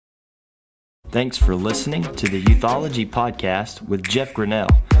Thanks for listening to the Youthology Podcast with Jeff Grinnell.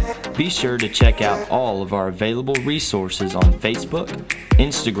 Be sure to check out all of our available resources on Facebook,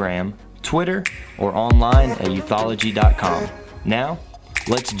 Instagram, Twitter, or online at youthology.com. Now,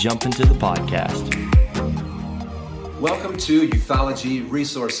 let's jump into the podcast. Welcome to Youthology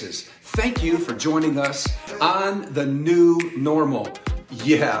Resources. Thank you for joining us on the new normal.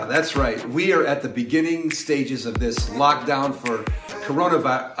 Yeah, that's right. We are at the beginning stages of this lockdown for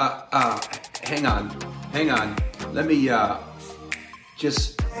coronavirus. Hang on. Let me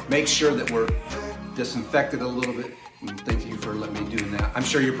just make sure that we're disinfected a little bit. Thank you for letting me do that. I'm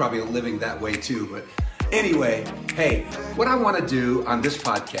sure you're probably living that way too. But anyway, hey, what I want to do on this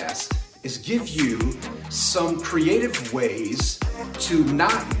podcast is give you some creative ways to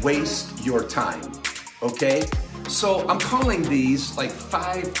not waste your time, okay? So I'm calling these like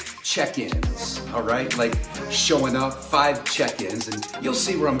 5 check-ins, all right? Like showing up, 5 check-ins, and you'll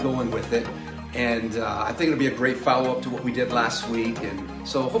see where I'm going with it. And I think it'll be a great follow-up to what we did last week. And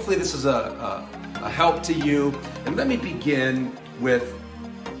so hopefully this is a help to you. And let me begin with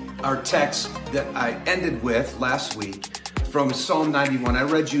our text that I ended with last week from Psalm 91. I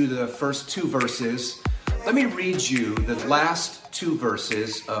read you the first 2 verses. Let me read you the last 2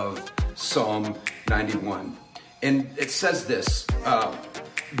 verses of Psalm 91. And it says this,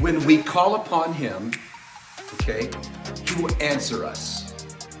 when we call upon him, okay, he will answer us.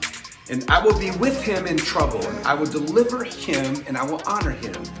 And I will be with him in trouble, and I will deliver him, and I will honor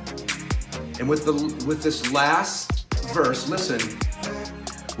him. And with this last verse, listen,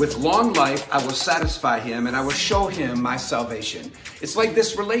 with long life, I will satisfy him and I will show him my salvation. It's like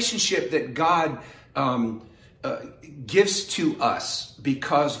this relationship that God gives to us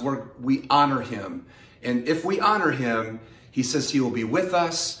because we honor him. And if we honor him, he says he will be with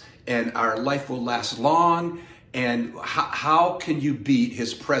us and our life will last long. And how can you beat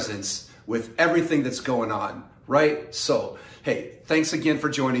his presence with everything that's going on, right? So, hey, thanks again for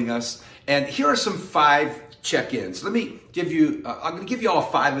joining us. And here are some 5 check-ins. Let me give you, I'm going to give you all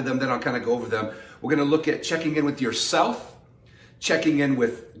 5 of them, then I'll kind of go over them. We're going to look at checking in with yourself, checking in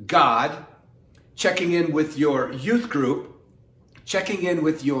with God, checking in with your youth group, checking in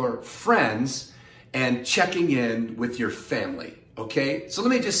with your friends, and checking in with your family, okay? So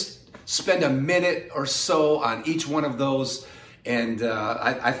let me just spend a minute or so on each one of those, and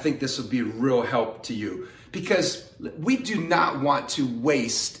I think this will be a real help to you because we do not want to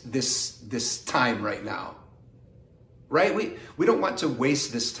waste this time right now. Right? We don't want to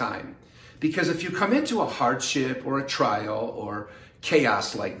waste this time because if you come into a hardship or a trial or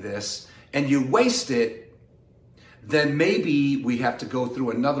chaos like this and you waste it, then maybe we have to go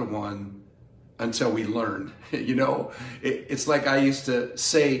through another one until we learn. You know, it's like I used to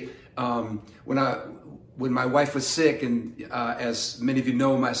say when my wife was sick, and as many of you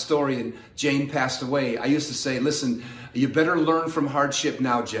know my story, and Jane passed away, I used to say, listen, you better learn from hardship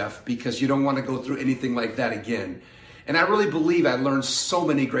now, Jeff, because you don't want to go through anything like that again. And I really believe I learned so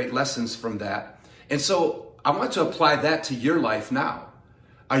many great lessons from that. And so I want to apply that to your life now.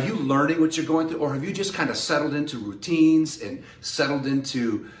 Are you learning what you're going through, or have you just kind of settled into routines and settled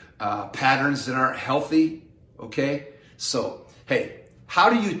into patterns that aren't healthy? Okay? So, hey, how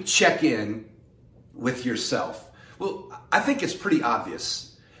do you check in with yourself? Well, I think it's pretty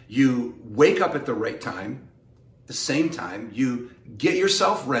obvious. You wake up at the right time, the same time. You get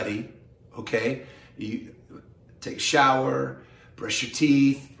yourself ready, okay? You take a shower, brush your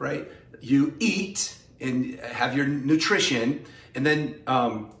teeth, right? You eat and have your nutrition, and then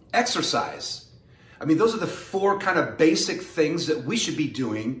exercise. I mean, those are the 4 kind of basic things that we should be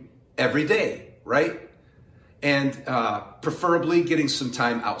doing every day, right? And preferably getting some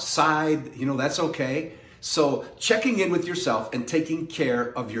time outside, you know, that's okay. So checking in with yourself and taking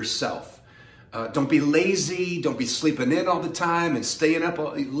care of yourself. Don't be lazy. Don't be sleeping in all the time and staying up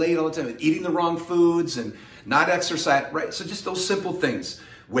late all the time and eating the wrong foods and not exercise, right? So just those simple things.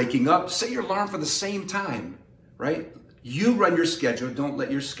 Waking up, set your alarm for the same time, right? You run your schedule. Don't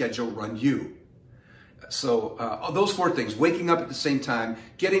let your schedule run you. So those 4 things, waking up at the same time,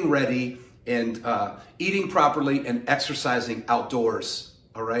 getting ready, and eating properly and exercising outdoors,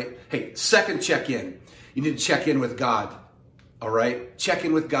 all right? Hey, second check-in. You need to check in with God, all right? Check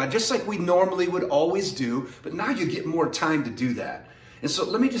in with God, just like we normally would always do, but now you get more time to do that. And so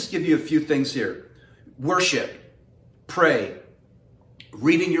let me just give you a few things here. Worship, pray,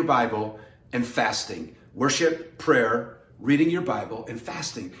 reading your Bible, and fasting. Worship, prayer, reading your Bible, and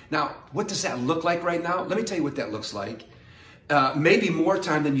fasting. Now, what does that look like right now? Let me tell you what that looks like. Maybe more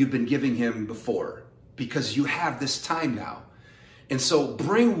time than you've been giving him before because you have this time now. And so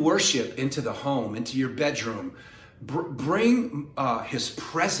bring worship into the home, into your bedroom. Bring his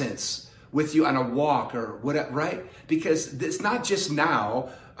presence with you on a walk or whatever, right? Because it's not just now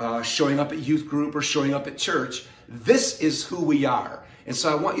showing up at youth group or showing up at church. This is who we are. And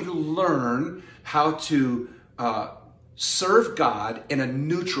so I want you to learn how to serve God in a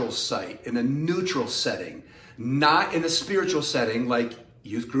neutral site, in a neutral setting, not in a spiritual setting like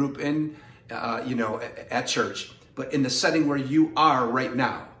youth group and, at church, but in the setting where you are right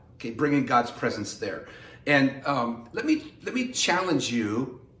now, okay, bringing God's presence there. And let me challenge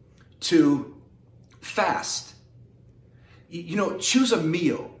you to fast. Choose a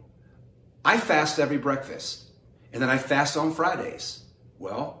meal. I fast every breakfast, and then I fast on Fridays.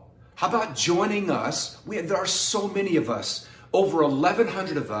 Well, how about joining us? There are so many of us, over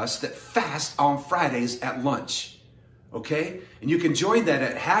 1,100 of us, that fast on Fridays at lunch. Okay? And you can join that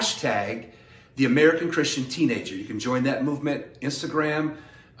at hashtag the American Christian Teenager. You can join that movement, Instagram,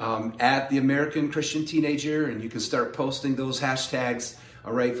 at the American Christian Teenager, and you can start posting those hashtags,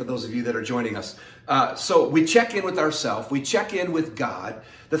 all right, for those of you that are joining us. So we check in with ourselves. We check in with God.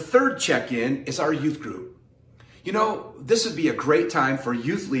 The third check-in is our youth group. This would be a great time for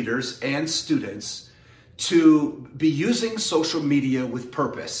youth leaders and students to be using social media with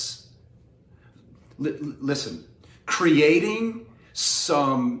purpose. Listen, creating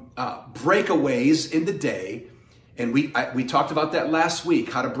some breakaways in the day, and we talked about that last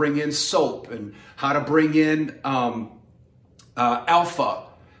week, how to bring in soap and how to bring in Alpha,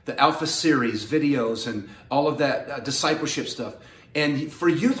 the Alpha series videos and all of that discipleship stuff. And for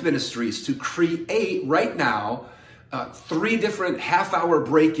youth ministries to create right now 3 different half-hour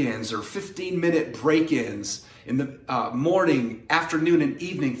break-ins or 15-minute break-ins in the morning, afternoon, and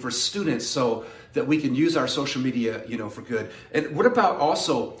evening for students, so that we can use our social media, for good. And what about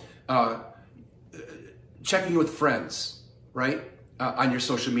also checking with friends, right, on your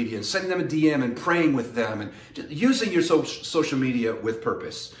social media, and sending them a DM and praying with them, and just using your social media with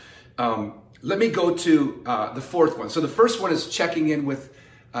purpose. Let me go to the fourth one. So the first one is checking in with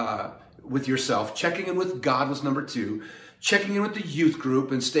yourself. Checking in with God was number 2. Checking in with the youth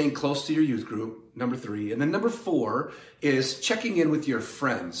group and staying close to your youth group, number 3. And then number 4 is checking in with your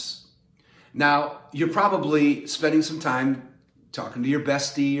friends. Now, you're probably spending some time talking to your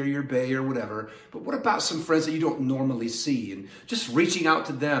bestie or your bae or whatever, but what about some friends that you don't normally see, and just reaching out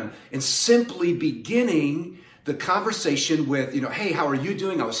to them and simply beginning the conversation with, hey, how are you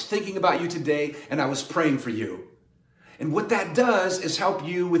doing? I was thinking about you today and I was praying for you. And what that does is help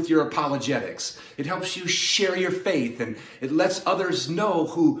you with your apologetics. It helps you share your faith, and it lets others know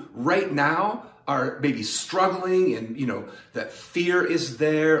who right now are maybe struggling, and that fear is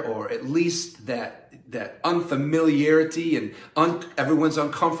there, or at least that unfamiliarity, and everyone's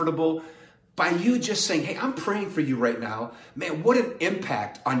uncomfortable. By you just saying, hey, I'm praying for you right now, man, what an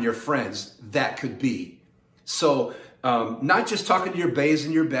impact on your friends that could be. So not just talking to your baes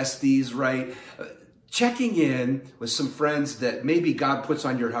and your besties, right? Checking in with some friends that maybe God puts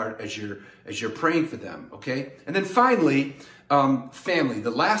on your heart as you're praying for them, okay? And then finally, family.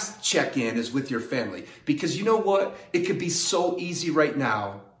 The last check-in is with your family, because you know what? It could be so easy right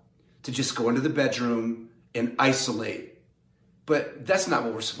now to just go into the bedroom and isolate. But that's not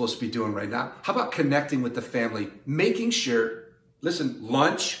what we're supposed to be doing right now. How about connecting with the family? Making sure, listen,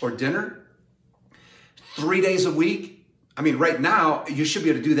 lunch or dinner, 3 days a week. I mean, right now, you should be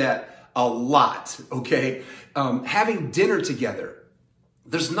able to do that a lot, okay? Having dinner together.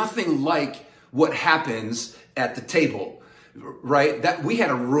 There's nothing like what happens at the table, right? That we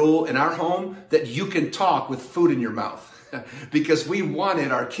had a rule in our home that you can talk with food in your mouth because we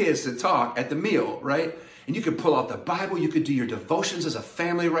wanted our kids to talk at the meal, right? And you could pull out the Bible. You could do your devotions as a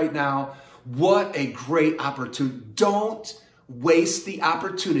family right now. What a great opportunity. Don't waste the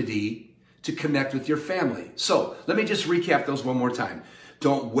opportunity to connect with your family. So let me just recap those one more time.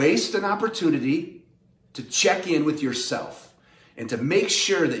 Don't waste an opportunity to check in with yourself and to make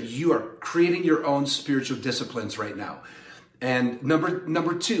sure that you are creating your own spiritual disciplines right now. And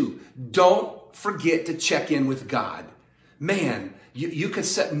number 2, don't forget to check in with God. Man, you can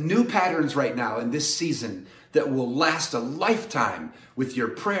set new patterns right now in this season that will last a lifetime with your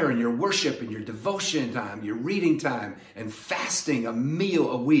prayer and your worship and your devotion time, your reading time, and fasting a meal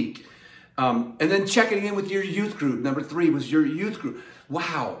a week. And then checking in with your youth group. Number 3 was your youth group.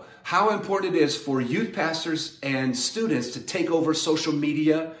 Wow, how important it is for youth pastors and students to take over social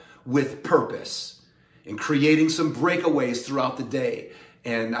media with purpose and creating some breakaways throughout the day.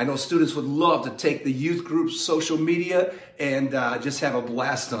 And I know students would love to take the youth group's social media and just have a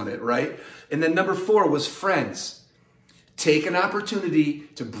blast on it, right? And then number 4 was friends. Take an opportunity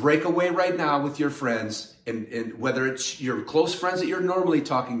to break away right now with your friends, and whether it's your close friends that you're normally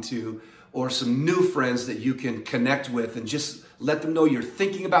talking to or some new friends that you can connect with and just Let them know you're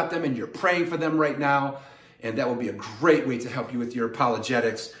thinking about them and you're praying for them right now. And that will be a great way to help you with your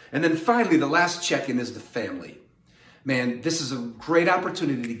apologetics. And then finally, the last check-in is the family. Man, this is a great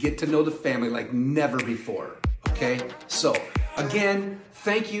opportunity to get to know the family like never before, okay? So, again,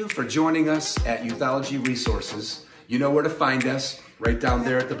 thank you for joining us at Youthology Resources. You know where to find us, right down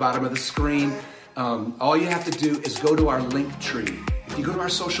there at the bottom of the screen. All you have to do is go to our link tree. If you go to our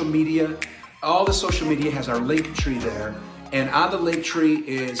social media, all the social media has our link tree there. And on the link tree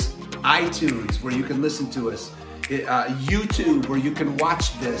is iTunes, where you can listen to us, YouTube, where you can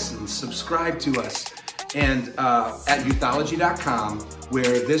watch this and subscribe to us, and at youthology.com,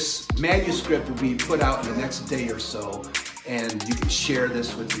 where this manuscript will be put out in the next day or so, and you can share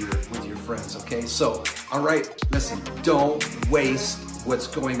this with your friends, okay? So, all right, listen, don't waste what's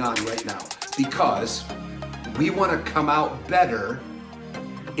going on right now, because we want to come out better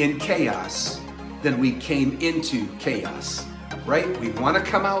in chaos than we came into chaos, right? We want to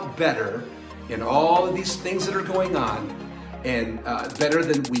come out better in all of these things that are going on, and better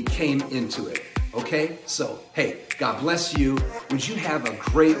than we came into it, okay? So, hey, God bless you. Would you have a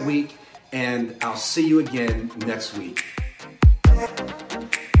great week, and I'll see you again next week.